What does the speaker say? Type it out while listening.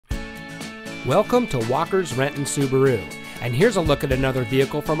Welcome to Walker's Renton Subaru, and here's a look at another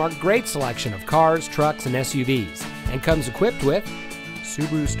vehicle from our great selection of cars, trucks, and SUVs, and comes equipped with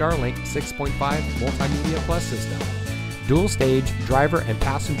Subaru Starlink 6.5 Multimedia Plus system, dual-stage driver and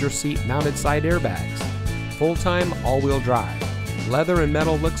passenger seat mounted side airbags, full-time all-wheel drive, leather and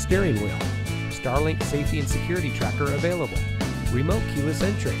metal look steering wheel, Starlink safety and security tracker available, remote keyless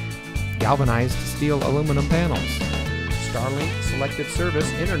entry, galvanized steel aluminum panels, Starlink selective service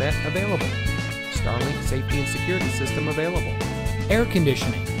internet available, Starlink safety and security system available, air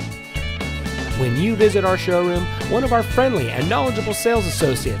conditioning. When you visit our showroom, one of our friendly and knowledgeable sales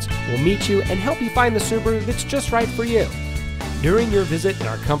associates will meet you and help you find the Subaru that's just right for you. During your visit in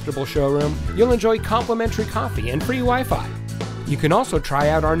our comfortable showroom, you'll enjoy complimentary coffee and free Wi-Fi. You can also try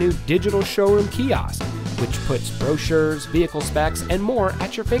out our new digital showroom kiosk, which puts brochures, vehicle specs, and more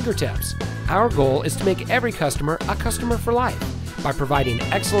at your fingertips. Our goal is to make every customer a customer for life by providing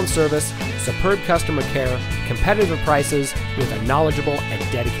excellent service, superb customer care, competitive prices, with a knowledgeable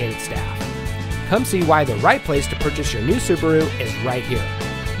and dedicated staff. Come see why the right place to purchase your new Subaru is right here.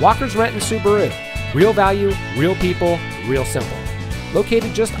 Walker's Renton Subaru. Real value, real people, real simple.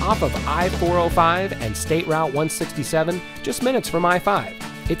 Located just off of I-405 and State Route 167, just minutes from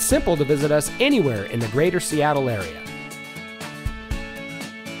I-5. It's simple to visit us anywhere in the greater Seattle area.